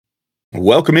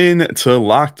Welcome in to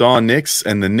Locked On Knicks,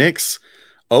 and the Knicks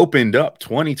opened up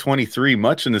 2023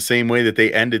 much in the same way that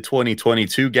they ended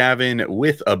 2022, Gavin,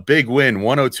 with a big win,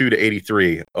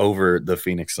 102-83 over the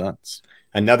Phoenix Suns.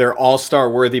 Another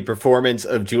all-star worthy performance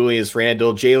of Julius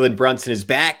Randle. Jalen Brunson is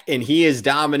back, and he is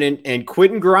dominant. And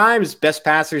Quentin Grimes, best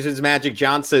passer since Magic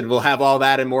Johnson. We'll have all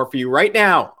that and more for you right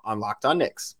now on Locked On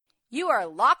Knicks. You are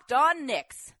Locked On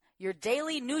Knicks, your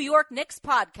daily New York Knicks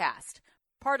podcast.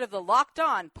 Part of the Locked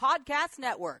On Podcast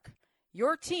Network,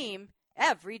 your team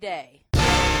every day.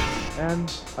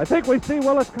 And I think we see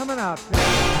Willis coming out.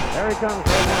 There he comes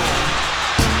right now.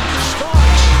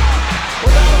 Starks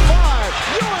without a five.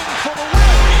 Ewing for the win.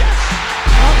 Yes.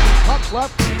 Up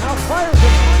left. Now fires it.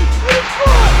 He's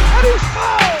good. And he's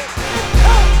fouled.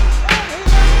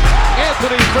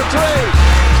 Anthony for three.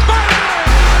 Bang!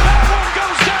 That one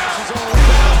goes down. This is all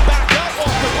about back up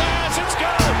off the glass. It's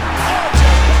good.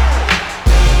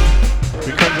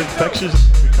 Becomes infectious.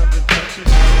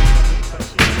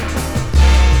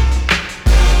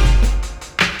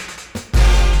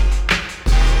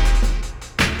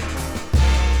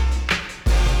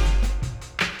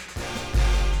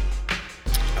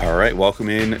 All right, welcome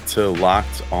in to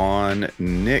Locked On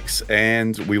Knicks,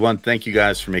 and we want to thank you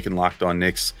guys for making Locked On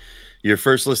Knicks your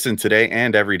first listen today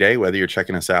and every day, whether you're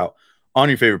checking us out on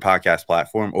your favorite podcast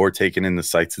platform or taking in the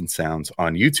sights and sounds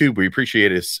on YouTube. We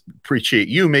appreciate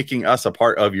you making us a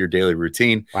part of your daily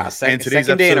routine. Wow, second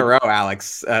day in a row,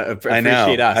 Alex.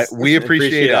 Appreciate us. We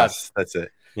appreciate us. That's it.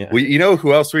 Yeah. You know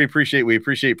who else we appreciate? We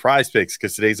appreciate Prize Picks,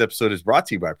 because today's episode is brought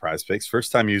to you by Prize Picks.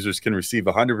 First-time users can receive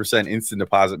 100% instant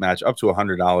deposit match up to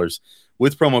 $100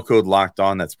 with promo code Locked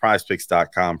On. That's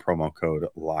prizepicks.com, promo code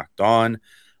Locked On.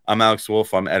 I'm Alex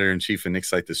Wolf. I'm editor-in-chief of Knicks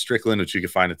site The Strickland, which you can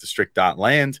find at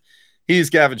thestrick.land. He's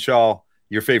Gavin Shaw,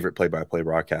 your favorite play-by-play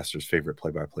broadcaster's favorite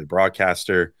play-by-play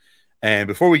broadcaster. And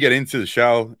before we get into the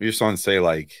show, I just want to say,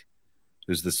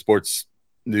 there's the sports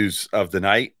news of the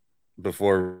night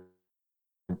before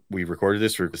we recorded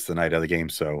this. It's the night of the game.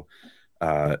 So,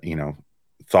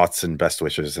 thoughts and best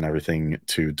wishes and everything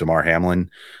to DeMar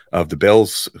Hamlin of the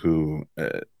Bills, who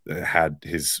had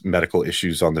his medical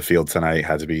issues on the field tonight,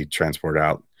 had to be transported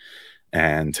out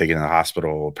and taken to the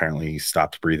hospital. Apparently he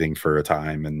stopped breathing for a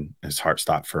time and his heart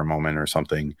stopped for a moment or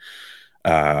something.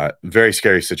 Very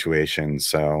scary situation.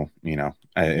 So,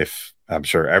 if I'm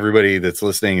sure everybody that's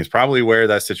listening is probably aware of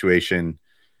that situation,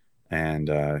 and,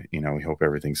 we hope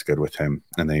everything's good with him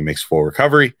and then he makes full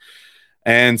recovery.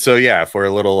 And so, yeah, for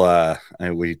a little,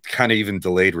 we kind of even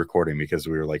delayed recording because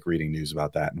we were reading news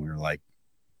about that, and we were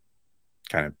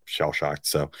kind of shell shocked.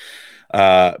 So,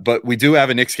 but we do have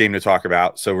a Knicks game to talk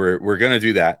about. So we're going to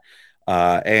do that.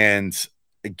 And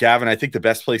Gavin, I think the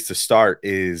best place to start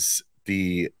is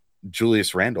the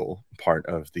Julius Randle part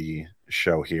of the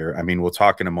show here. I mean, we'll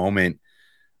talk in a moment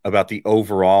about the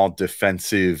overall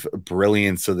defensive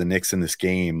brilliance of the Knicks in this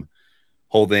game,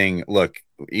 look,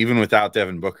 even without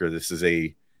Devin Booker, this is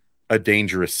a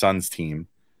dangerous Suns team.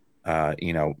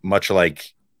 Much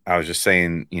like I was just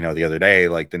saying, the other day,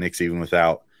 the Knicks, even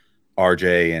without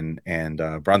RJ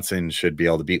and Brunson, should be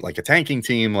able to beat a tanking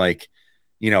team. A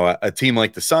team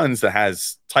like the Suns that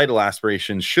has title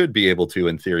aspirations should be able to,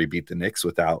 in theory, beat the Knicks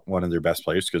without one of their best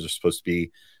players, because they're supposed to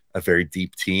be a very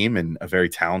deep team and a very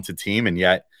talented team. And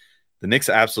yet the Knicks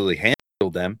absolutely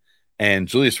handled them. And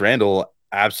Julius Randle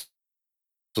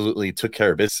absolutely took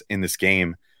care of business in this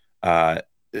game. Not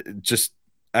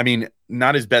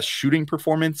his best shooting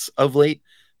performance of late,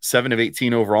 7 of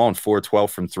 18 overall and 4 of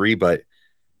 12 from three, but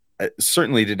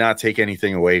certainly did not take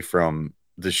anything away from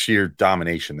the sheer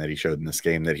domination that he showed in this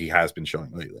game that he has been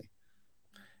showing lately.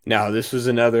 No, this was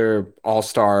another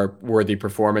all-star worthy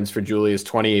performance for Julius.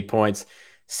 28 points,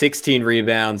 16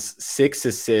 rebounds, 6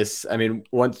 assists. I mean,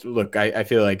 I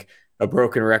feel like a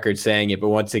broken record saying it, but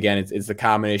once again, it's the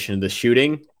combination of the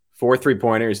shooting, 4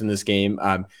 3-pointers in this game,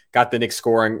 got the Knicks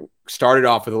scoring, started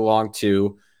off with a long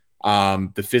 2,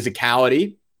 the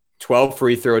physicality, 12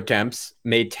 free throw attempts,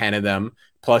 made 10 of them,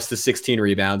 plus the 16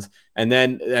 rebounds. And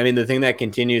then, the thing that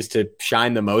continues to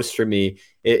shine the most for me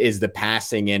is the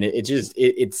passing. And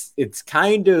it's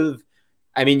kind of,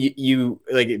 you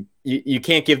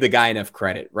can't give the guy enough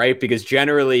credit, right? Because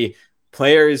generally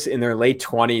players in their late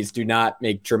 20s do not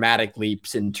make dramatic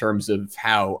leaps in terms of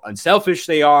how unselfish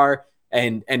they are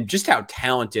and just how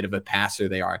talented of a passer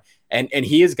they are. And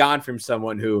he has gone from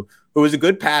someone who was a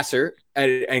good passer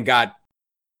and got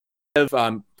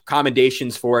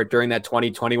commendations for it during that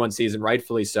 2021 season,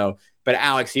 rightfully so. But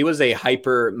Alex, he was a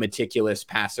hyper meticulous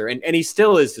passer, and he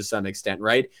still is to some extent,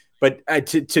 right? But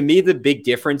to me, the big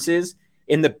difference is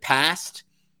in the past,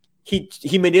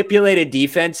 he manipulated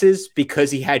defenses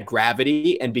because he had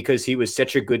gravity and because he was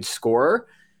such a good scorer.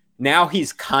 Now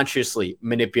he's consciously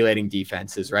manipulating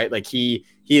defenses, right? Like he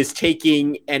is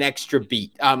taking an extra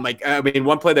beat.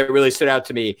 One play that really stood out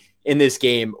to me in this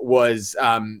game was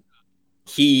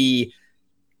he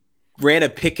ran a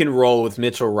pick and roll with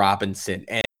Mitchell Robinson,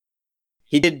 and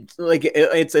he did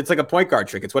it's like a point guard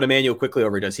trick. It's what Emmanuel Quickley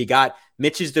over does. He got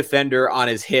Mitch's defender on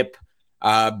his hip,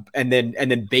 and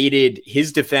then baited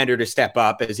his defender to step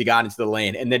up as he got into the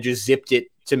lane, and then just zipped it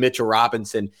to Mitchell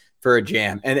Robinson for a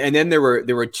jam. And then there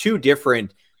were two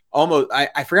different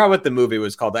I forgot what the movie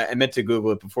was called. I meant to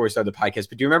Google it before we started the podcast,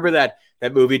 but do you remember that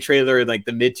movie trailer in like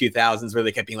the mid 2000s where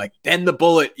they kept being like, bend the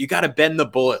bullet, you got to bend the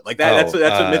bullet like that. That's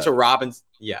what Mitchell Robinson.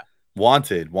 Yeah.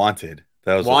 Wanted.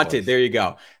 That was Wanted. There you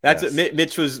go. That's yes.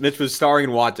 Mitch was starring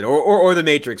in Wanted or The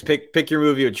Matrix. Pick your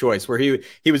movie of choice. Where he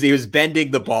was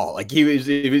bending the ball, like he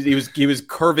was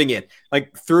curving it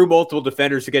like through multiple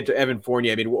defenders to get to Evan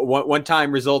Fournier. I mean, one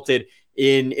time resulted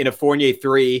in a Fournier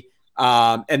 3,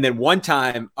 and then one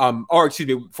time,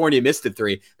 Fournier missed a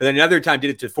 3, but then another time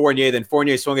did it to Fournier. Then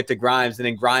Fournier swung it to Grimes, and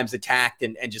then Grimes attacked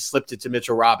and just slipped it to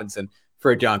Mitchell Robinson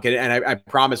for a dunk. And I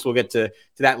promise we'll get to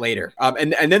that later.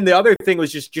 And then the other thing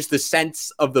was just the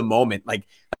sense of the moment, like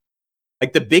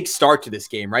the big start to this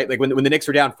game, right? Like when the Knicks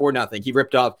were down 4-0, he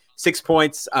ripped off 6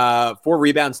 points, 4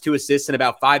 rebounds, 2 assists in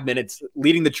about 5 minutes,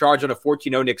 leading the charge on a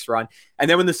 14-0 Knicks run. And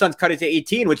then when the Suns cut it to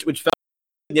 18, which felt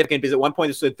significant because at one point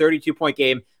this was a 32-point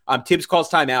game. Tibbs calls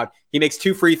timeout. He makes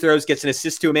 2 free throws, gets an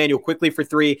assist to Emmanuel Quickley for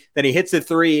 3. Then he hits the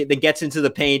 3, then gets into the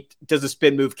paint, does a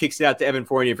spin move, kicks it out to Evan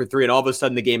Fournier for 3, and all of a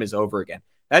sudden the game is over again.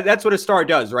 That's what a star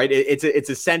does, right? It's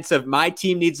a sense of my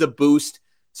team needs a boost,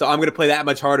 so I'm going to play that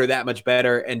much harder, that much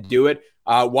better, and do it.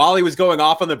 While he was going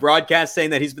off on the broadcast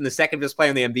saying that he's been the second best player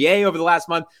in the NBA over the last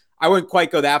month, I wouldn't quite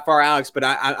go that far, Alex, but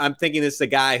I'm thinking this is a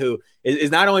guy who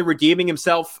is not only redeeming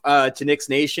himself to Knicks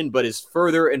Nation, but is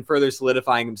further and further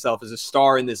solidifying himself as a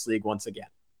star in this league once again.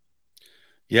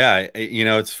 Yeah,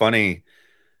 it's funny.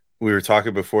 We were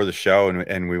talking before the show,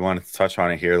 and we wanted to touch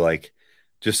on it here, like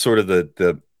just sort of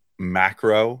the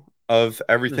macro of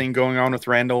everything going on with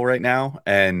Randall right now,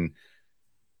 and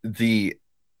the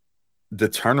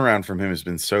turnaround from him has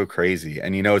been so crazy.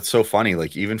 And it's so funny,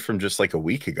 like even from just like a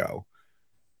week ago,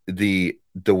 the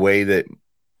way that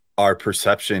our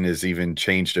perception is even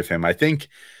changed of him. I think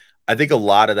a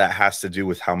lot of that has to do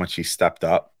with how much he stepped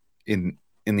up in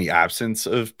the absence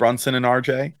of Brunson and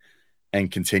RJ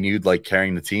and continued like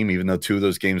carrying the team, even though 2 of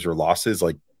those games were losses.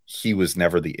 Like he was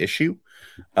never the issue.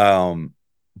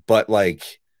 But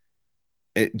like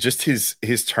just his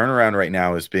turnaround right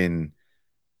now has been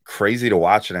crazy to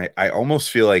watch. And I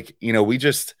almost feel like, we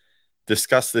just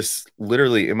discussed this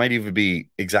literally, it might even be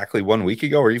exactly 1 week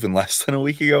ago or even less than a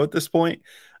week ago at this point,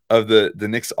 of the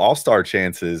Knicks all-star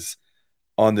chances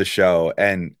on the show.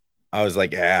 And I was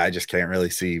like, I just can't really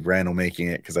see Randall making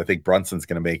it because I think Brunson's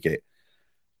going to make it.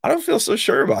 I don't feel so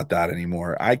sure about that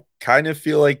anymore. I kind of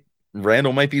feel like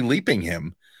Randall might be leaping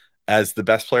him as the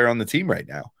best player on the team right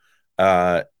now.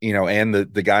 And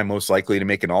the guy most likely to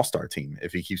make an all-star team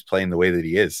if he keeps playing the way that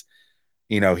he is.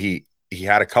 He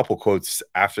had a couple quotes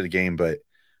after the game, but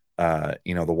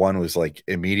the one was like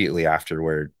immediately after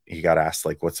where he got asked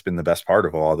like, what's been the best part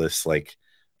of all this, like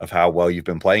of how well you've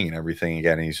been playing and everything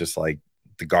again. And he's just like,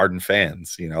 the Garden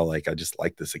fans, like, I just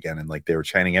like this again. And like, they were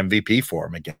chanting MVP for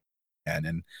him again.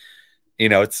 And,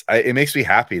 it makes me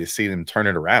happy to see them turn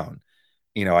it around.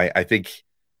 I think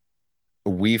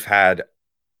we've had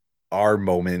our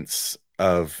moments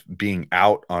of being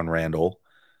out on Randall,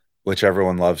 which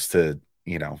everyone loves to,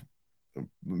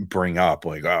 bring up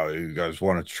like, oh, you guys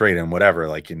want to trade him, whatever,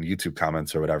 like in YouTube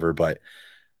comments or whatever. But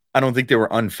I don't think they were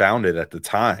unfounded at the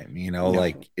time. No.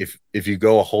 Like if you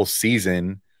go a whole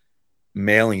season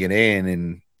mailing it in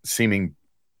and seeming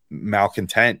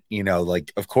malcontent,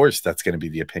 like of course that's going to be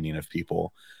the opinion of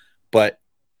people. But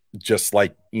just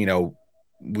like,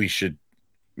 we should,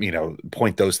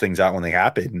 point those things out when they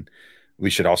happen. We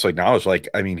should also acknowledge, like,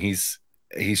 I mean, he's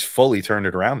fully turned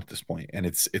it around at this point, and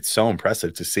it's so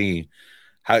impressive to see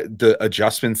how the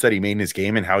adjustments that he made in his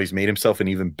game and how he's made himself an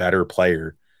even better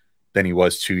player than he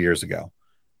was 2 years ago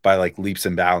by like leaps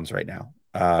and bounds right now.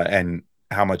 And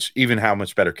how much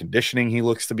better conditioning he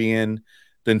looks to be in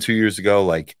than 2 years ago,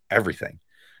 like everything.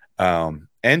 And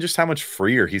just how much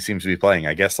freer he seems to be playing.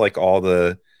 I guess like all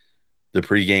the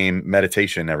pregame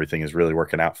meditation, everything is really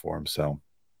working out for him. So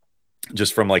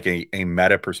just from like a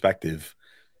meta perspective,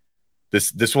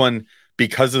 this one,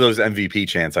 because of those MVP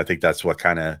chants, I think that's what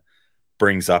kind of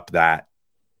brings up that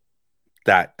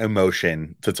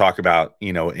emotion to talk about,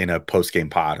 in a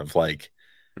post-game pod of like,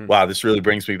 wow, this really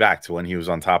brings me back to when he was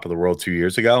on top of the world 2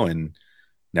 years ago, and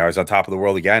now he's on top of the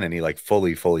world again, and he like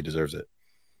fully deserves it.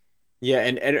 Yeah,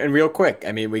 and real quick,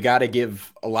 I mean, we got to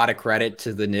give a lot of credit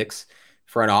to the Knicks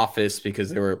front office, because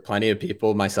there were plenty of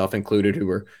people, myself included, who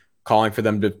were calling for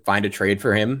them to find a trade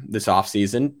for him this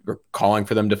offseason. We're calling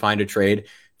for them to find a trade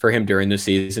for him during the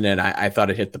season. And I thought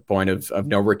it hit the point of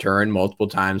no return multiple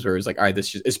times, where it was like, all right, this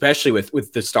just, especially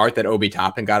with the start that Obi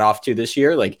Toppin got off to this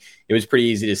year, like it was pretty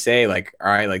easy to say, like, all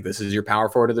right, like this is your power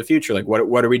forward of the future. Like,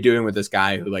 what are we doing with this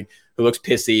guy who looks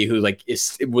pissy, who like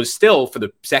was still for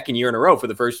the second year in a row for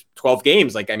the first 12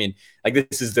 games. Like, I mean, like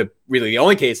this is the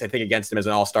only case I think against him as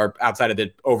an all-star outside of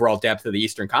the overall depth of the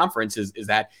Eastern Conference is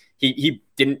that he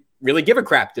didn't really give a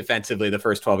crap defensively the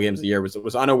first 12 games of the year,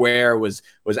 was unaware, was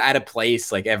out of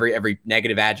place, like every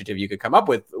negative adjective you could come up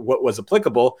with what was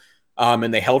applicable.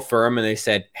 And they held firm and they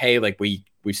said, hey, like we've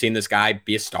seen this guy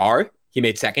be a star. He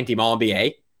made second team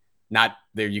All-NBA. Not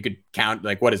there. You could count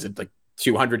like, what is it? Like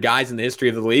 200 guys in the history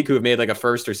of the league who have made like a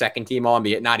first or second team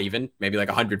All-NBA. Not even, maybe like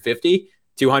 150,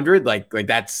 200. Like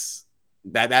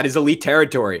that is elite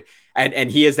territory.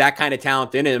 And he has that kind of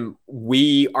talent in him.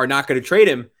 We are not going to trade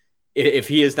him if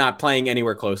he is not playing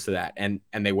anywhere close to that. And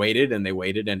they waited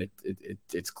and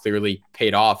it's clearly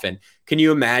paid off. And can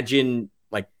you imagine,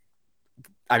 like,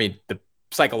 I mean, the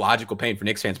psychological pain for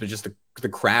Knicks fans, but just the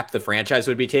crap the franchise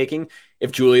would be taking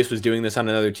if Julius was doing this on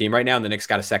another team right now and the Knicks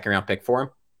got a second round pick for him?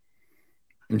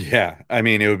 Yeah. I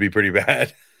mean, it would be pretty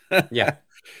bad. Yeah.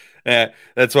 Yeah.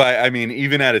 That's why, I mean,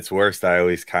 even at its worst, I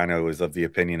always kind of was of the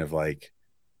opinion of like,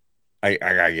 I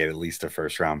gotta get at least a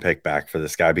first round pick back for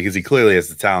this guy, because he clearly has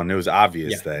the talent. It was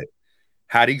obvious that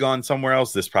had he gone somewhere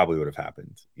else, this probably would have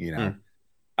happened. You know,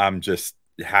 I'm just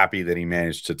happy that he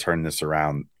managed to turn this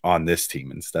around on this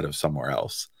team instead of somewhere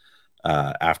else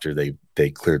after they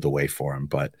cleared the way for him.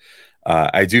 But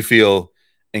I do feel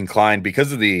inclined,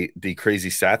 because of the crazy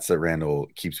stats that Randall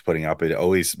keeps putting up. It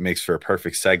always makes for a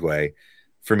perfect segue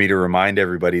for me to remind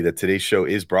everybody that today's show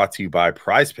is brought to you by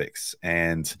Prize Picks.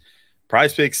 And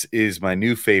Prize Picks is my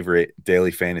new favorite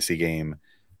daily fantasy game.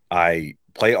 I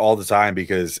play all the time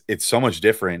because it's so much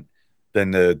different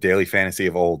than the daily fantasy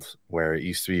of old, where it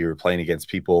used to be you were playing against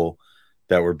people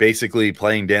that were basically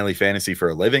playing daily fantasy for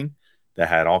a living, that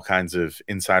had all kinds of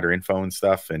insider info and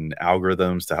stuff and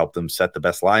algorithms to help them set the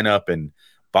best lineup and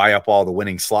buy up all the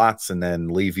winning slots, and then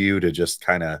leave you to just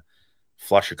kind of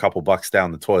flush a couple bucks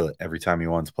down the toilet every time you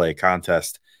want to play a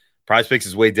contest. Prize Picks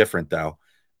is way different, though.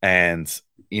 And,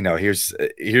 you know, here's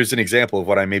an example of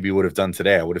what I maybe would have done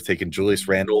today. I would have taken Julius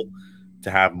Randle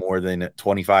to have more than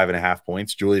 25.5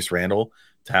 points, Julius Randle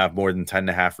to have more than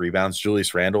 10.5 rebounds,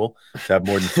 Julius Randle to have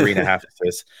more than 3.5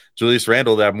 assists, Julius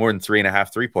Randle to have more than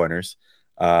 3.5 3-pointers,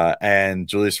 and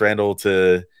Julius Randle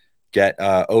to get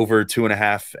over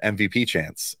 2.5 MVP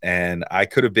chance. And I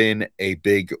could have been a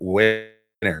big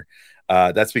winner.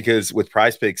 That's because with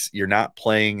Prize Picks, you're not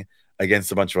playing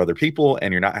against a bunch of other people,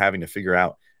 and you're not having to figure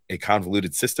out a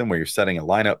convoluted system where you're setting a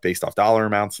lineup based off dollar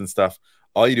amounts and stuff.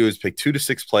 All you do is pick 2 to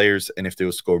 6 players, and if they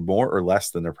will score more or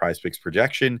less than their Prize Picks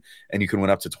projection, and you can win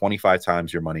up to 25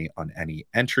 times your money on any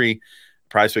entry.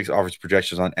 Prize Picks offers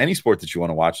projections on any sport that you want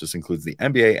to watch. This includes the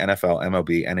NBA, NFL,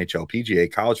 MLB, NHL, PGA,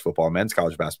 college football, men's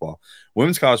college basketball,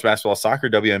 women's college basketball, soccer,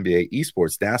 WNBA,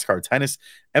 esports, NASCAR, tennis,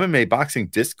 MMA, boxing,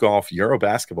 disc golf, Euro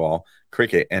basketball,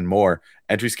 cricket, and more.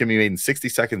 Entries can be made in 60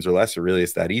 seconds or less. It really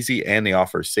is that easy, and they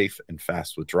offer safe and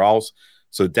fast withdrawals.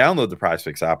 So download the Prize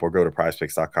Picks app or go to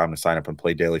prizepicks.com to sign up and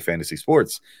play daily fantasy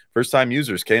sports. First-time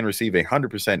users can receive a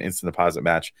 100% instant deposit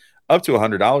match up to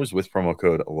 $100 with promo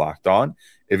code Locked On.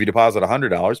 If you deposit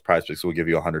 $100, Prize Picks will give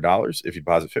you $100. If you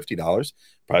deposit $50,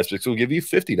 Prize Picks will give you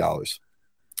 $50.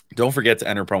 Don't forget to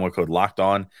enter promo code Locked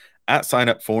On at sign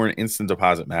up for an instant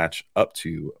deposit match up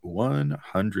to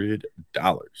 $100.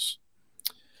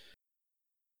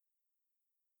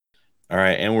 All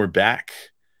right, and we're back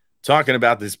talking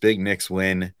about this big Knicks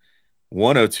win,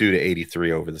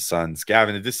 102-83 over the Suns.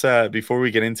 Gavin, did this before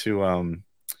we get into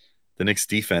the Knicks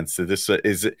defense, did this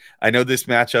I know this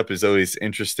matchup is always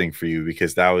interesting for you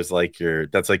because that's like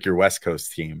your West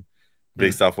Coast team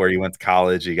based off where you went to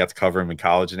college. You got to cover them in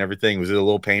college and everything. Was it a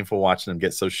little painful watching them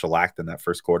get so shellacked in that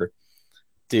first quarter?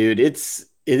 Dude, it's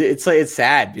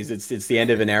sad because it's the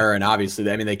end of an era, and obviously,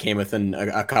 I mean, they came within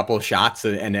a couple of shots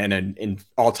and an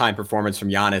all-time performance from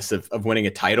Giannis of winning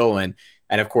a title, and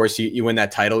of course, you win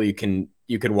that title, you can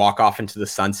walk off into the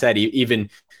sunset, even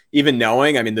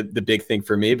knowing, I mean, the big thing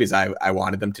for me, because I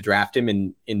wanted them to draft him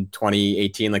in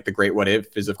 2018, like the great what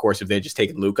if is, of course, if they had just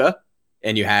taken Luka,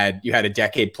 and you had a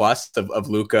decade plus of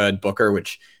Luka and Booker,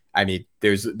 which, I mean,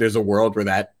 there's a world where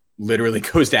that literally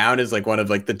goes down as like one of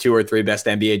like the 2 or 3 best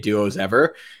NBA duos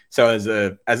ever. So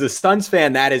as a Suns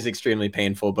fan, that is extremely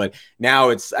painful. But now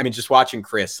it's, I mean, just watching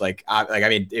Chris, it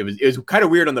was kind of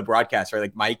weird on the broadcast, right?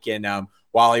 Like Mike and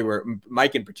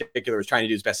Mike in particular was trying to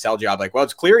do his best sell job. Like, well,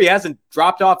 it's clear he hasn't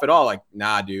dropped off at all. Like,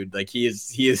 nah, dude, like he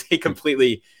is a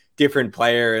completely different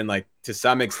player, and like to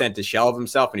some extent a shell of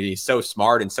himself. And he's so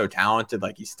smart and so talented.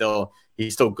 Like he's still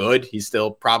good. He's still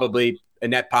probably a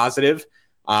net positive.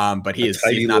 But he's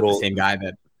not the same guy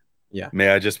that. Yeah. May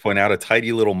I just point out a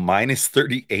tidy little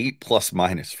 -38 plus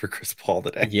minus for Chris Paul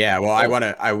today? Yeah. Well,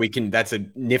 that's a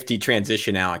nifty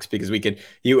transition, Alex, because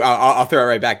I'll throw it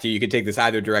right back to you. You could take this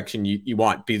either direction you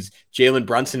want, because Jalen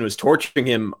Brunson was torching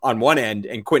him on one end,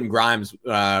 and Quentin Grimes,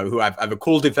 who I have a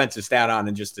cool defensive stat on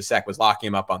in just a sec, was locking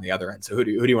him up on the other end. So who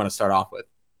do you want to start off with?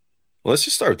 Well, let's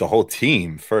just start with the whole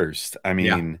team first. I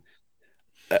mean,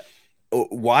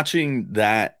 watching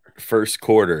that first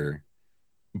quarter,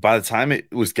 by the time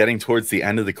it was getting towards the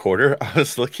end of the quarter, I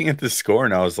was looking at the score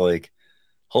and I was like,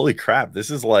 holy crap, this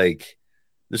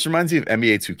reminds me of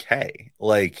NBA 2K.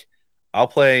 Like I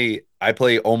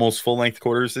play almost full length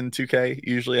quarters in 2K.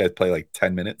 Usually I play like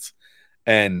 10 minutes,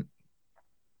 and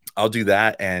I'll do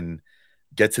that and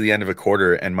get to the end of a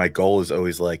quarter. And my goal is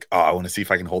always like, oh, I want to see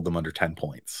if I can hold them under 10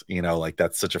 points. You know, like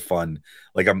that's such a fun,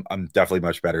 like I'm definitely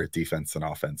much better at defense than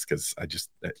offense, because I just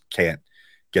can't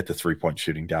get the 3-point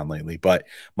shooting down lately. But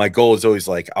my goal is always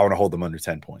like, I want to hold them under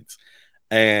 10 points.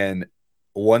 And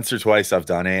once or twice I've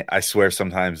done it. I swear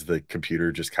sometimes the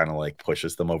computer just kind of like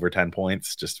pushes them over 10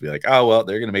 points just to be like, oh, well,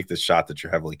 they're going to make this shot that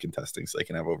you're heavily contesting so they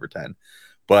can have over 10.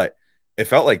 But it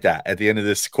felt like that at the end of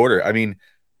this quarter. I mean,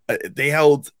 they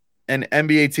held an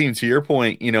NBA team, to your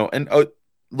point, you know, and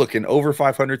look, an over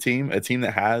 500 team, a team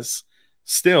that has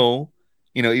still,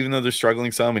 you know, even though they're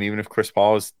struggling some, and even if Chris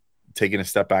Paul is taking a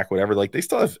step back, whatever, like they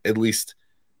still have at least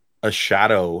a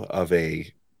shadow of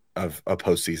a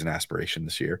postseason aspiration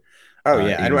this year. Oh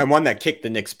yeah, and one that kicked the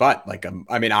Knicks' butt. Like,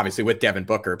 I mean, obviously with Devin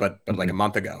Booker, but like a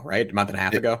month ago, right? A month and a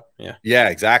half ago. Yeah,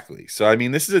 exactly. So I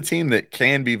mean, this is a team that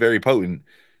can be very potent.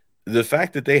 The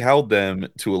fact that they held them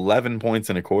to 11 points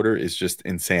in a quarter is just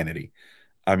insanity.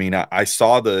 I mean, I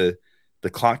saw the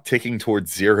clock ticking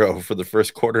towards 0 for the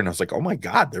first quarter, and I was like, oh my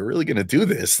God, they're really going to do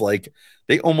this. Like,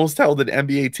 they almost held an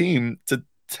NBA team to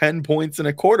 10 points in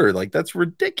a quarter. Like, that's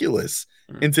ridiculous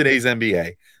in today's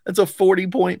NBA. That's a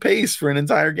 40-point pace for an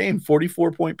entire game,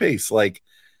 44-point pace. Like,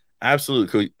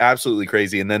 absolutely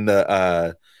crazy. And then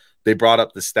they brought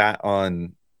up the stat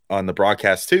on the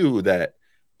broadcast too, that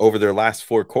over their last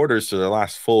 4 quarters, so their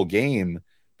last full game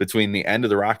between the end of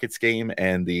the Rockets game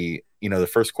and the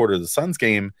first quarter of the Suns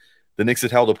game, the Knicks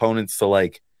had held opponents to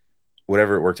like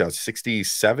whatever it worked out,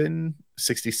 67,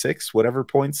 66, whatever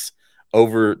points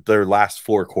over their last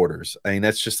 4 quarters. I mean,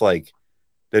 that's just like,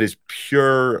 that is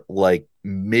pure like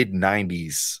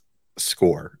mid-90s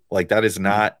score. Like that is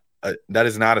not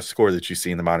a score that you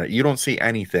see in the monitor. You don't see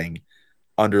anything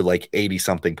under like 80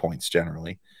 something points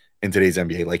generally in today's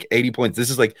NBA. Like 80 points. This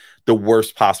is like the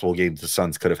worst possible game the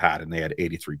Suns could have had, and they had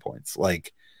 83 points.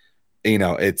 Like, you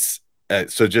know, it's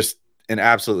so just an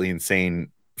absolutely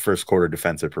insane first quarter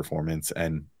defensive performance.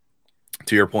 And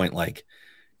to your point, like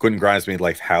Quentin Grimes made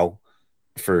life hell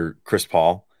for Chris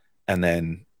Paul, and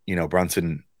then, you know,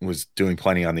 Brunson was doing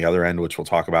plenty on the other end, which we'll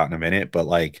talk about in a minute. But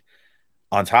like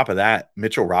on top of that,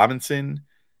 Mitchell Robinson,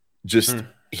 just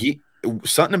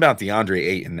something about DeAndre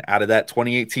Ayton out of that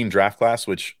 2018 draft class,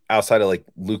 which outside of like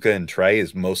Luka and Trey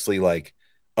is mostly like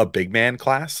a big man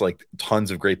class. Like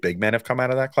tons of great big men have come out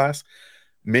of that class.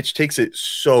 Mitch takes it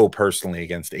so personally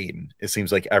against Ayton. It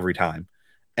seems like every time.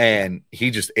 And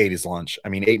he just ate his lunch. I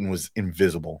mean, Ayton was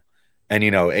invisible. And,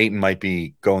 you know, Ayton might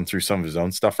be going through some of his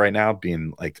own stuff right now,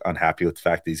 being like unhappy with the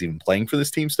fact that he's even playing for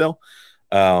this team still,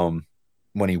 when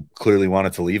he clearly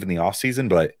wanted to leave in the offseason.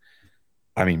 But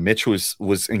I mean, Mitch was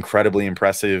incredibly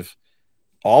impressive.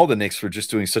 All the Knicks were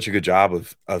just doing such a good job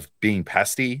of being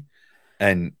pesty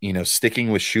and, you know,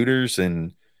 sticking with shooters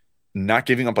and not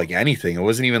giving up like anything. It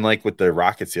wasn't even like with the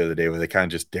Rockets the other day where they kind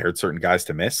of just dared certain guys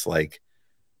to miss. Like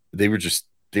they were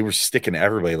sticking to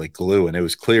everybody like glue. And it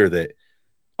was clear that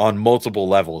on multiple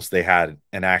levels, they had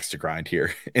an axe to grind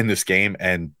here in this game,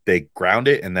 and they ground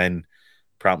it and then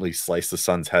promptly sliced the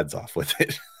Suns' heads off with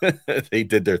it. They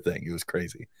did their thing. It was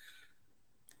crazy.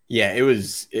 Yeah, it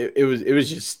was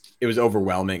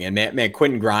overwhelming. And man,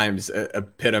 Quentin Grimes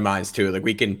epitomized too. Like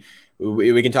we can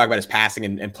talk about his passing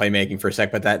and playmaking for a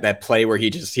sec, but that play where he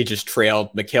just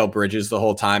trailed Mikal Bridges the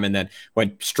whole time and then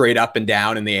went straight up and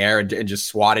down in the air and just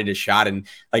swatted his shot. And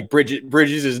like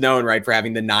Bridges is known, right, for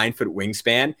having the 9-foot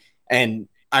wingspan. And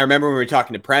I remember when we were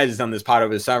talking to Prez on this pod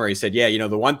over the summer, he said, yeah,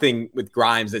 the one thing with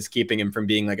Grimes that's keeping him from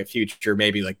being like a future,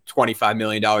 maybe like $25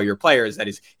 million a year player is that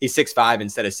he's 6'5"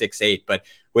 instead of 6'8". But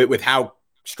with how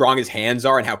strong his hands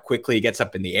are and how quickly he gets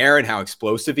up in the air and how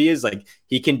explosive he is, like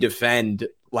he can defend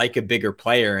like a bigger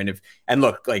player. And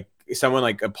look, like someone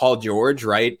like a Paul George,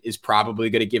 right, is probably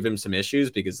going to give him some issues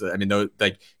because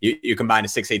you combine a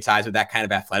 6'8" size with that kind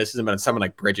of athleticism, but someone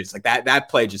like Bridges, like that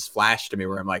play just flashed to me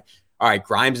where I'm like, all right,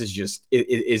 Grimes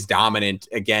is dominant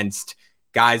against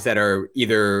guys that are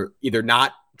either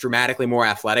not dramatically more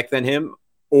athletic than him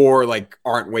or like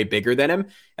aren't way bigger than him.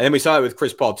 And then we saw it with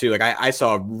Chris Paul too. Like I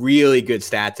saw a really good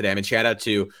stat today. I mean, shout out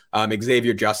to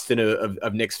Xavier Justin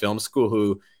of Knicks Film School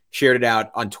who shared it out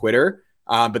on Twitter.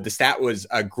 But the stat was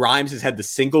Grimes has had the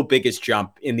single biggest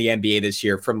jump in the NBA this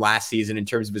year from last season in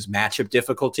terms of his matchup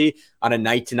difficulty on a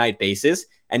night-to-night basis.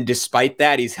 And despite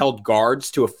that, he's held guards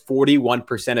to a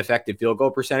 41% effective field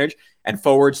goal percentage and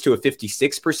forwards to a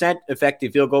 56%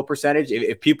 effective field goal percentage.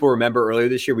 If people remember earlier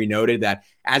this year, we noted that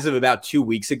as of about 2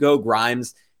 weeks ago,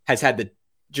 Grimes has had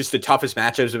the toughest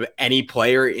matchups of any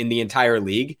player in the entire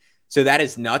league. So that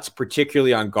is nuts,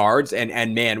 particularly on guards.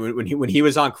 And man, when he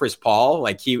was on Chris Paul,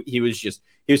 like he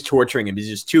was torturing him. He's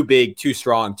just too big, too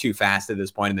strong, too fast at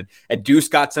this point. And Deuce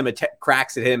got some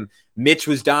cracks at him. Mitch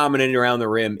was dominant around the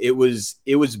rim. It was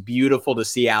beautiful to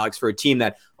see, Alex, for a team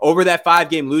that over that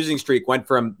 5-game losing streak went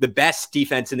from the best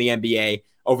defense in the NBA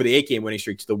over the 8-game winning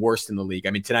streak to the worst in the league.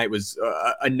 I mean, tonight was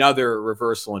another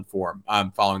reversal in form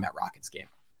following that Rockets game.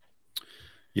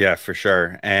 Yeah, for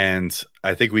sure. And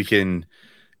I think we can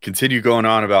continue going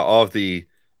on about all of the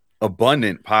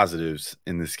abundant positives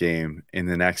in this game in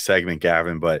the next segment,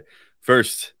 Gavin. But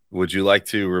first, would you like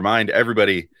to remind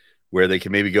everybody where they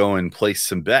can maybe go and place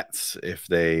some bets if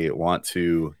they want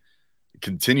to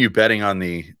continue betting on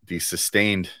the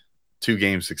sustained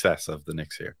 2-game success of the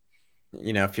Knicks here?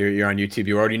 If you're on YouTube,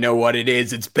 you already know what it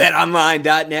is. It's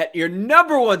betonline.net, your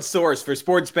number one source for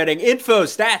sports betting info,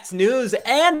 stats, news,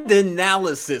 and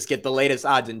analysis. Get the latest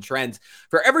odds and trends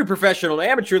for every professional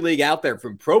and amateur league out there,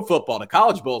 from pro football to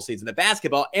college bowl season to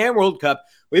basketball and World Cup.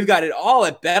 We've got it all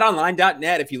at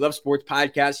betonline.net. If you love sports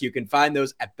podcasts, you can find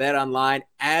those at betonline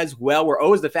as well. We're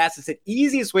always the fastest and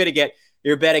easiest way to get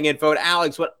your betting info. And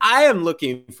Alex, what I am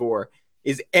looking for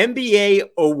is NBA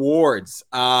awards.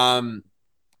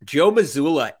 Joe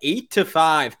Mazzulla,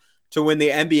 8-5 to win the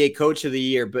NBA Coach of the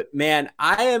Year. But man,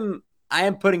 I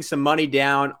am putting some money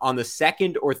down on the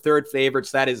second or third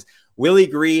favorites. That is Willie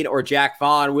Green or Jack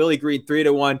Vaughn. Willie Green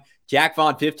 3-1, Jack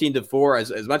Vaughn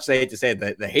 15-4. As much as I hate to say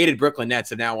it, the hated Brooklyn Nets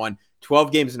have now won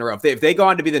 12 games in a row. If they go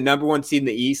on to be the number one seed in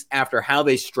the East after how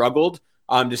they struggled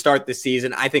to start the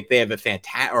season, I think they have a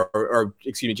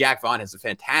fantastic, Jack Vaughn has a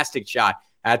fantastic shot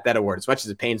at that award. As much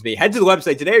as it pains me, head to the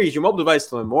website today or use your mobile device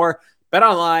to learn more.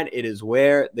 BetOnline, it is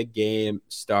where the game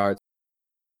starts.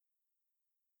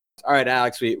 All right,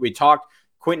 Alex, we talked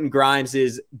Quentin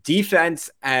Grimes' defense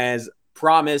as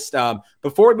promised.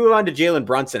 Before we move on to Jalen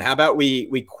Brunson, how about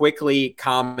we quickly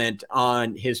comment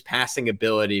on his passing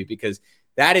ability? Because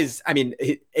that is, I mean,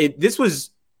 this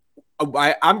was,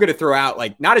 I'm going to throw out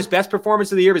like not his best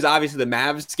performance of the year, because obviously the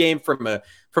Mavs game from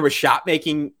a shot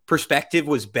making perspective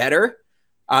was better.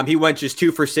 He went just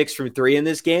 2 for 6 from 3 in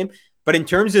this game. But in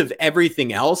terms of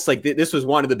everything else, like this was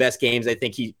one of the best games I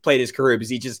think he played his career,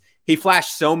 because he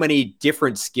flashed so many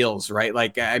different skills, right?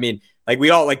 Like, I mean, like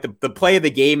we all like the play of the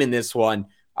game in this one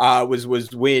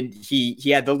was when he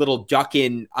had the little duck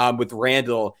in with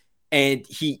Randall, and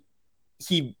he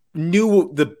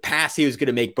knew the pass he was going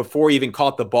to make before he even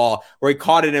caught the ball, where he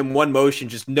caught it in one motion,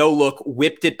 just no look,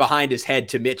 whipped it behind his head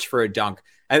to Mitch for a dunk.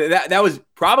 And that was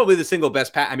probably the single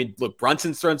best pass. I mean, look,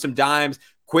 Brunson's thrown some dimes.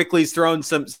 Quickly's thrown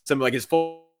some like his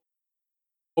full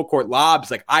court lobs.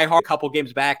 Like Ihart a couple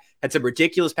games back had some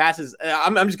ridiculous passes.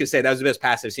 I'm just gonna say that was the best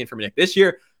pass I've seen from Nick this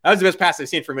year. That was the best pass I've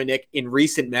seen from Nick in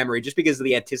recent memory, just because of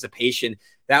the anticipation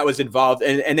that was involved.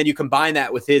 And then you combine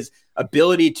that with his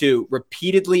ability to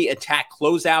repeatedly attack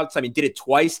closeouts. I mean, did it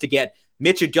twice to get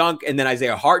Mitch a dunk and then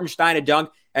Isaiah Hartenstein a dunk,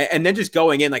 and then just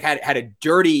going in, like had a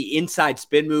dirty inside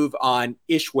spin move on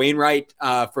Ish Wainwright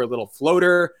for a little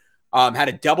floater. Had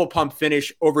a double pump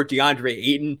finish over DeAndre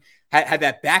Ayton, had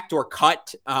that backdoor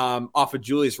cut off of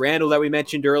Julius Randle that we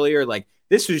mentioned earlier. Like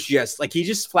this was just like, he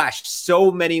just flashed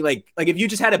so many, like if you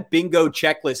just had a bingo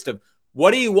checklist of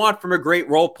what do you want from a great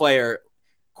role player,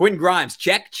 Quentin Grimes,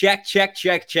 check, check, check,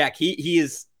 check, check. He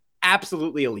is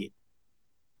absolutely elite.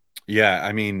 Yeah.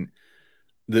 I mean,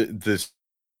 the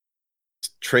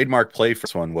trademark play for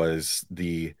this one was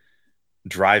the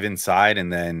drive inside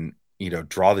and then,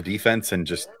 draw the defense and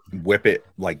just whip it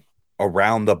like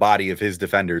around the body of his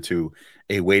defender to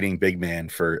a waiting big man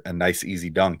for a nice easy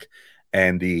dunk.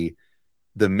 And the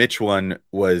Mitch one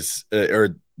was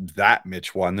or that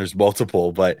Mitch one, there's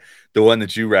multiple, but the one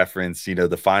that you referenced,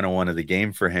 the final one of the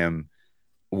game for him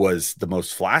was the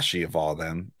most flashy of all of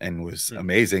them and was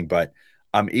amazing. But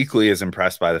I'm equally as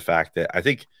impressed by the fact that I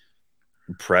think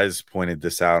Prez pointed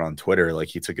this out on Twitter. Like,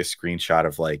 he took a screenshot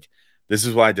of like, this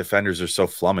is why defenders are so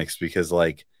flummoxed, because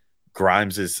like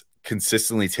Grimes is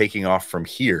consistently taking off from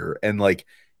here. And like,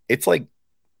 it's like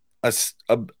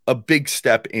a big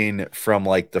step in from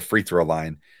like the free throw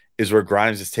line is where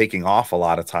Grimes is taking off a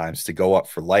lot of times to go up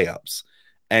for layups.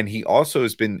 And he also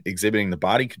has been exhibiting the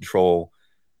body control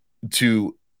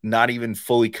to not even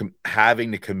fully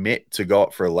having to commit to go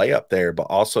up for a layup there, but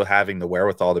also having the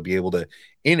wherewithal to be able to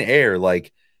in air,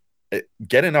 like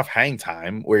get enough hang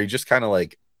time where he just kind of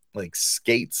like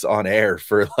skates on air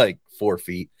for like 4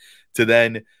 feet to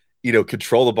then,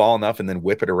 control the ball enough and then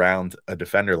whip it around a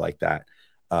defender like that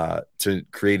to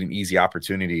create an easy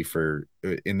opportunity for,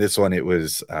 in this one, it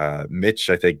was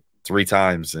Mitch, I think 3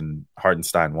 times and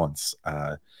Hartenstein once,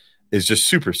 is just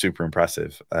super, super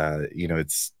impressive.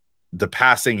 It's the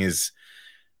passing is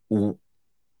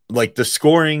like the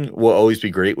scoring will always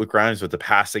be great with Grimes, but the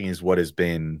passing is what has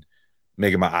been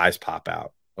making my eyes pop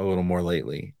out a little more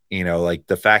lately. Like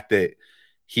the fact that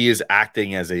he is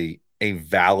acting as a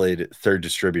valid third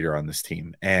distributor on this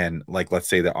team. And like, let's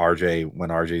say that RJ, when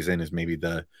RJ's in, is maybe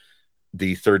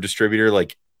the third distributor,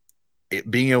 like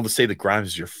being able to say that Grimes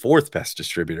is your 4th best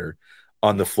distributor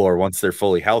on the floor once they're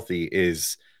fully healthy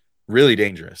is really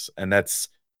dangerous. And that's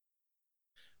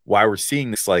why we're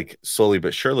seeing this like slowly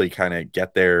but surely kind of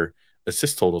get their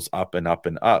assist totals up and up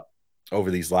and up over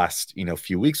these last,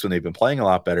 few weeks when they've been playing a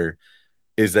lot better,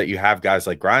 is that you have guys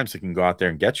like Grimes that can go out there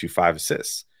and get you 5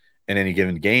 assists in any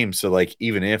given game. So like,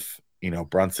 even if,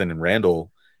 Brunson and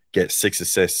Randall get 6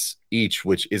 assists each,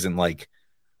 which isn't like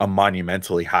a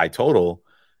monumentally high total,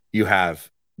 you have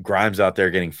Grimes out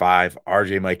there getting 5.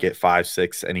 RJ might get 5,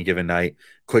 6 any given night.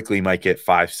 Quickly might get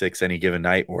 5, 6 any given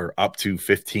night, or up to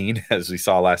 15 as we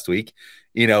saw last week.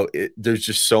 There's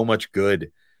just so much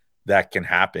good that can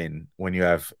happen when you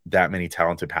have that many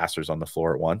talented passers on the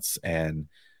floor at once. And,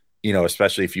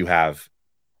 especially if you have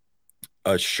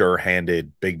a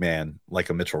sure-handed big man like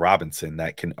a Mitchell Robinson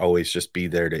that can always just be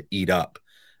there to eat up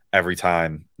every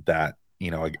time that,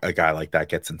 a guy like that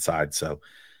gets inside. So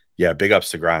yeah, big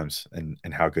ups to Grimes and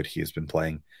how good he has been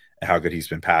playing and how good he's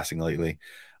been passing lately.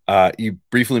 You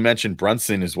briefly mentioned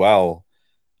Brunson as well.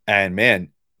 And man,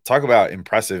 talk about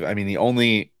impressive. I mean, the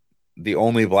only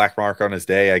black mark on his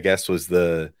day, I guess, was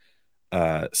the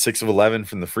 6 of 11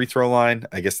 from the free throw line.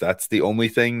 I guess that's the only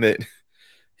thing that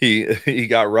he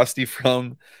got rusty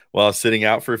from while sitting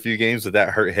out for a few games with that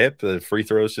hurt hip. The free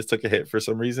throws just took a hit for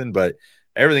some reason, but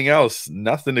everything else,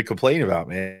 nothing to complain about,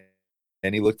 man.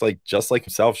 And he looked like just like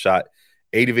himself. Shot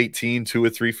 8 of 18, 2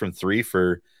 of 3 from 3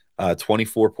 for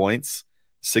 24 points,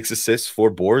 6 assists,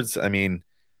 4 boards. I mean,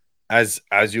 as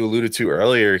you alluded to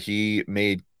earlier, he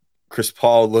made Chris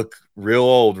Paul look real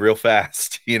old, real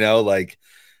fast. Like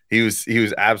he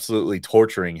was absolutely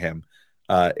torturing him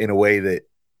in a way that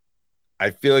I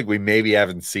feel like we maybe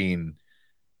haven't seen.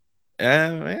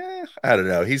 I don't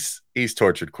know. He's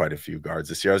tortured quite a few guards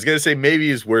this year. I was going to say maybe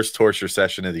his worst torture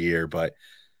session of the year, but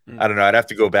I don't know. I'd have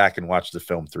to go back and watch the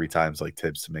film 3 times like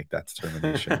Tibbs to make that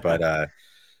determination. But,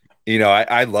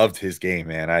 I loved his game,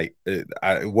 man.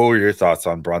 What were your thoughts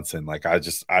on Brunson? Like,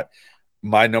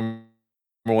 my number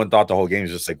one thought the whole game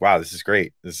is just like, wow, this is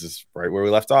great. This is right where we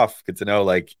left off. Good to know.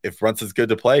 Like, if Brunson's good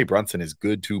to play, Brunson is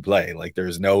good to play. Like,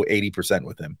 there's no 80%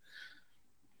 with him.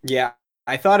 Yeah,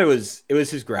 I thought it was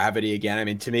his gravity again. I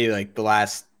mean, to me, like the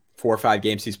last 4 or 5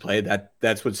 games he's played,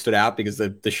 that's what stood out, because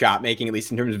the shot making, at least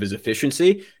in terms of his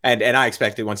efficiency, and I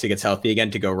expected once he gets healthy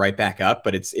again to go right back up,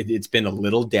 but it's been a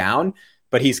little down.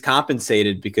 But he's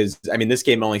compensated because, I mean, this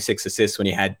game only 6 assists when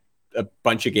he had a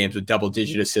bunch of games with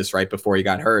double-digit assists right before he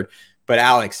got hurt. But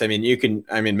Alex, I mean,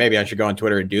 maybe I should go on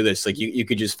Twitter and do this. Like you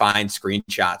could just find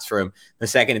screenshots from the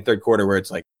second and third quarter where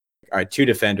it's like, all right, 2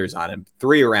 defenders on him,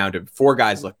 3 around him, 4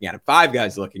 guys looking at him, 5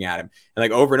 guys looking at him. And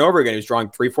like over and over again, he was drawing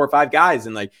 3, 4, 5 guys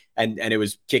and it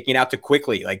was kicking out to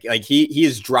Quickly. Like he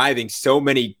is driving so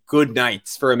many good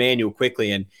nights for Immanuel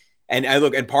Quickley. And I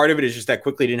look, and part of it is just that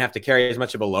Quickley didn't have to carry as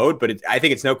much of a load, but I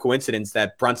think it's no coincidence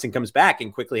that Brunson comes back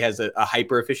and Quickley has a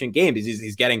hyper efficient game.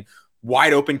 He's getting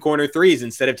wide open corner threes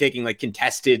instead of taking like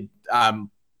contested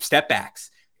step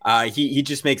backs. He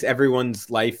just makes everyone's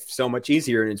life so much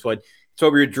easier. And it's what we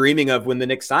were dreaming of when the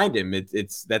Knicks signed him.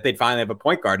 It's that they'd finally have a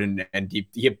point guard, and he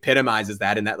epitomizes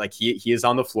that in that, like he is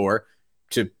on the floor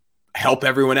to help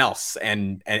everyone else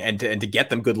and to get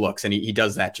them good looks. And he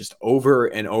does that just over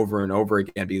and over and over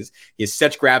again because he has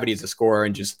such gravity as a scorer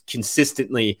and just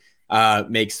consistently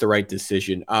makes the right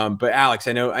decision. But Alex,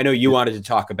 I know you wanted to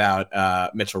talk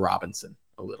about Mitchell Robinson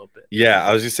a little bit. Yeah,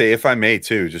 I was just say, if I may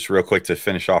too, just real quick to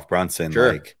finish off Brunson.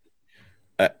 Sure. Like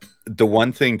the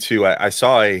one thing too, I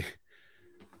saw I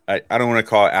don't want to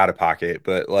call it out of pocket,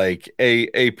 but like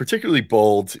a particularly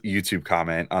bold YouTube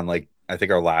comment on like, I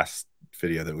think our last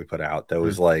video that we put out that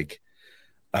was like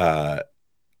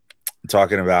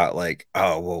talking about like,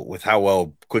 oh, well, with how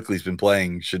well Quickly's been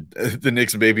playing, should the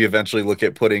Knicks maybe eventually look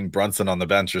at putting Brunson on the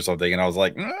bench or something? And I was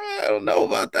like, I don't know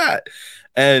about that.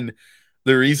 And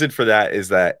the reason for that is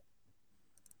that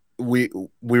we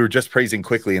were just praising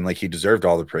Quickly, and like he deserved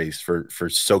all the praise for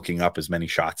soaking up as many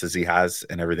shots as he has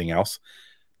and everything else.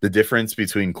 The difference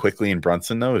between Quickly and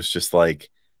Brunson, though, is just like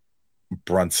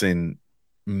Brunson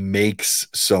makes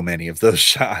so many of those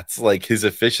shots. Like his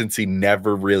efficiency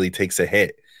never really takes a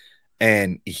hit,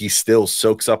 and he still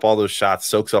soaks up all those shots,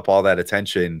 soaks up all that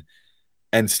attention,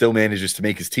 and still manages to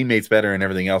make his teammates better and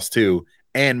everything else too,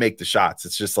 and make the shots.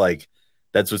 It's just like,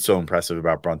 that's what's so impressive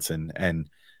about Brunson. And,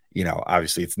 you know,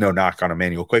 obviously it's no knock on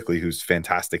Immanuel Quickly, who's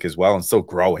fantastic as well and still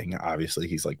growing. Obviously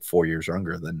he's like 4 years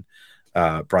younger than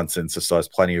Brunson, so still has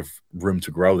plenty of room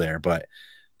to grow there. But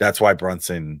that's why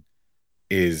Brunson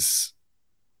is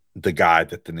the guy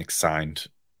that the Knicks signed,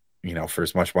 you know, for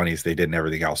as much money as they did and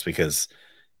everything else, because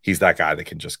he's that guy that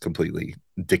can just completely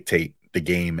dictate the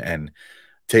game and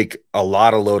take a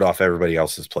lot of load off everybody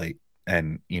else's plate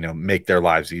and, you know, make their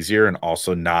lives easier, and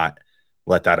also not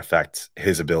let that affect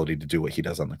his ability to do what he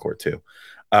does on the court too.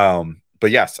 But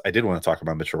yes, I did want to talk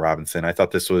about Mitchell Robinson. I thought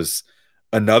this was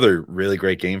another really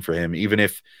great game for him, even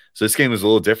if, so this game was a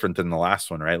little different than the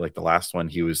last one, right? Like the last one,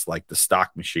 he was like the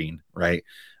stock machine, right?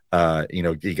 You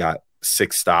know, he got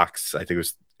 6 stocks. I think it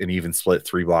was an even split,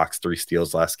 3 blocks, 3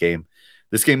 steals last game.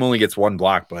 This game only gets 1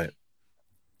 block, but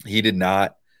he did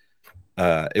not,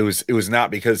 it was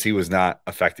not because he was not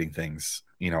affecting things,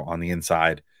 you know, on the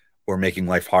inside or making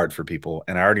life hard for people.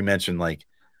 And I already mentioned, like,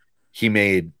 he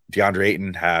made DeAndre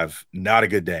Ayton have not a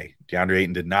good day. DeAndre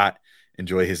Ayton did not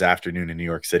enjoy his afternoon in New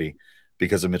York City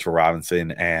because of Mitchell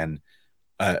Robinson, and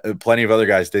plenty of other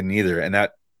guys didn't either. And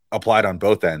that applied on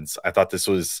both ends. I thought this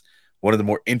was one of the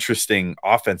more interesting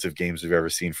offensive games we've ever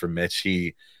seen from Mitch.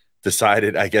 He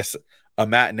decided, I guess, a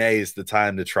matinee is the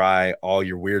time to try all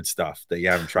your weird stuff that you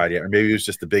haven't tried yet. Or maybe it was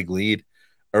just a big lead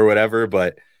or whatever,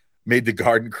 but made the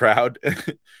Garden crowd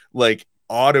like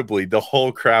audibly, the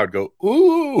whole crowd go,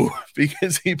 ooh,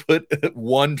 because he put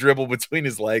one dribble between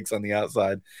his legs on the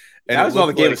outside. And that was while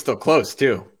the game was still close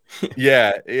too.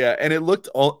 Yeah. And it looked,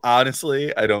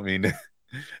 honestly, I don't mean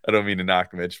to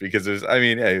knock Mitch, because it was, I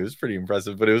mean, yeah, it was pretty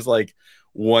impressive, but it was like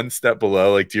one step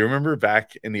below. Like, do you remember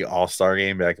back in the All-Star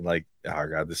game back in like, oh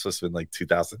God, this must have been like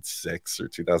 2006 or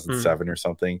 2007 or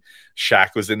something. Shaq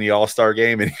was in the All-Star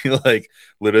game, and he like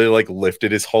literally like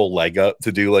lifted his whole leg up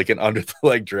to do like an under the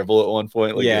leg dribble at one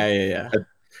point. Like, yeah.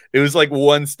 It was like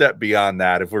one step beyond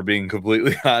that, if we're being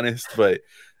completely honest, but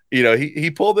you know,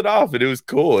 he pulled it off and it was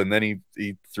cool. And then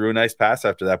he threw a nice pass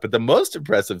after that. But the most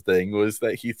impressive thing was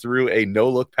that he threw a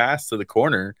no-look pass to the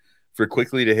corner for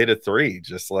Quickly to hit a 3,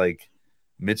 just like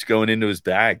Mitch going into his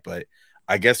bag. But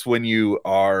I guess when you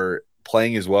are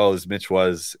playing as well as Mitch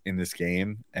was in this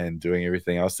game and doing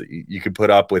everything else, that you could put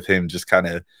up with him just kind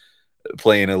of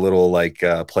playing a little like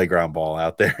playground ball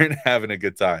out there and having a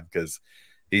good time, because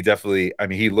he definitely, I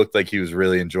mean, he looked like he was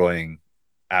really enjoying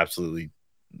absolutely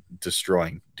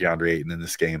destroying DeAndre Ayton in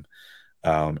this game.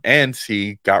 And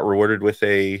he got rewarded with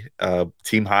a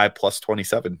team high plus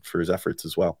 27 for his efforts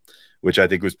as well, which I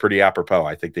think was pretty apropos.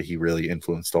 I think that he really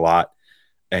influenced a lot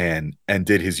and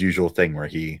did his usual thing where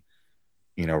he,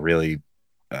 you know, really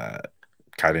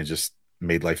kind of just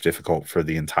made life difficult for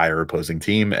the entire opposing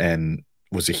team, and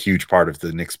was a huge part of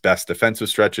the Knicks' best defensive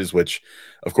stretches, which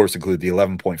of course include the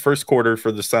 11-point first quarter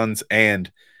for the Suns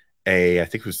and I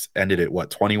think it was ended at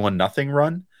 21-0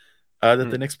 run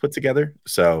that the Knicks put together.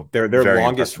 So their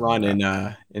longest run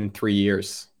in 3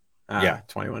 years.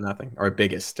 21-0 or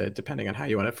biggest, depending on how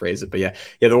you want to phrase it. But yeah,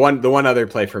 the one other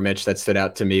play for Mitch that stood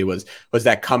out to me was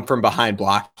that come from behind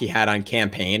block he had on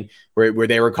campaign where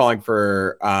they were calling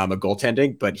for a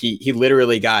goaltending, but he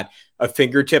literally got a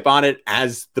fingertip on it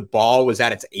as the ball was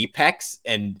at its apex,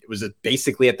 and it was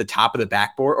basically at the top of the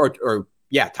backboard or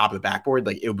top of the backboard.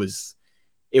 Like it was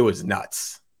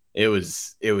nuts. It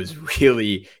was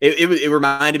really, it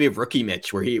reminded me of rookie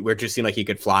Mitch, where it just seemed like he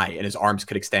could fly and his arms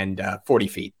could extend 40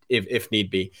 feet if need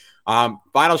be.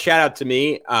 Final shout out to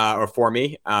me or for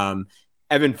me.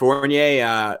 Evan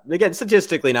Fournier, again,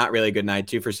 statistically not really a good night.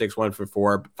 2 for 6, 1 for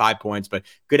 4, 5 points, but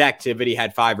good activity.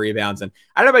 Had 5 rebounds, and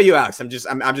I don't know about you, Alex. I'm just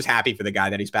happy for the guy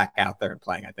that he's back out there and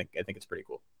playing. I think it's pretty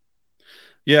cool.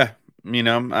 Yeah,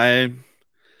 I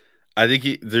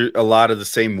think there a lot of the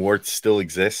same warts still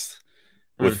exist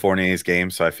with Fournier's game.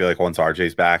 So I feel like once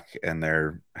RJ's back and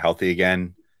they're healthy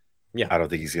again, I don't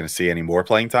think he's going to see any more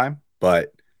playing time.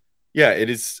 But yeah, it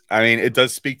is. I mean, it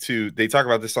does speak to. They talk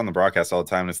about this on the broadcast all the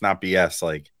time. And it's not BS.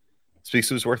 Like, it speaks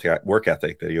to his work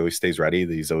ethic that he always stays ready.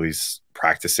 That he's always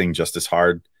practicing just as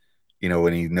hard.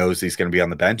 When he knows he's going to be on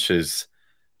the bench is,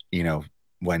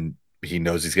 when he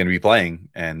knows he's going to be playing,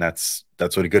 and that's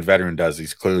what a good veteran does.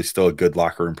 He's clearly still a good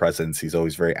locker room presence. He's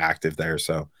always very active there.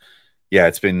 So, yeah,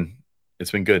 it's been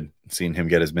good seeing him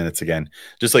get his minutes again,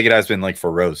 just like it has been like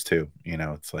for Rose too.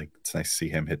 It's nice to see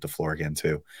him hit the floor again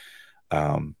too.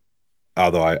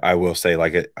 Although I will say,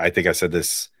 like, I think I said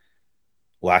this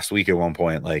last week at one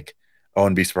point, like, I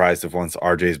wouldn't be surprised if once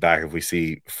RJ's back, if we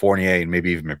see Fournier and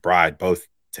maybe even McBride both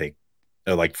take,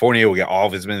 like, Fournier will get all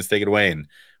of his minutes taken away, and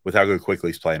with how good quickly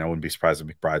he's playing, I wouldn't be surprised if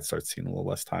McBride starts seeing a little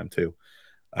less time too,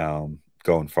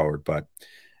 going forward. But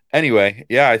anyway,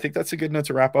 yeah, I think that's a good note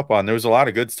to wrap up on. There was a lot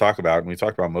of good to talk about, and we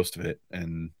talked about most of it.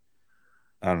 And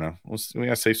I don't know, we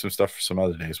gotta save some stuff for some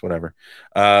other days, whatever.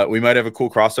 We might have a cool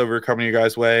crossover coming your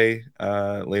guys' way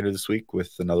later this week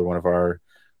with another one of our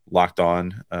Locked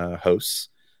On hosts.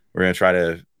 We're gonna try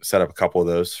to set up a couple of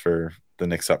those for the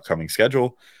Knicks' upcoming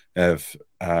schedule. Have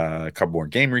a couple more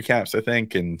game recaps, I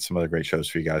think, and some other great shows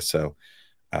for you guys. So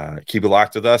keep it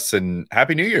locked with us, and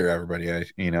Happy New Year, everybody.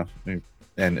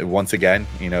 And once again,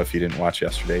 if you didn't watch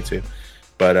yesterday too.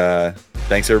 But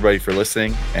thanks everybody for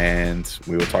listening, and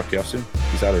we will talk to y'all soon.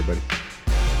 Peace out, everybody.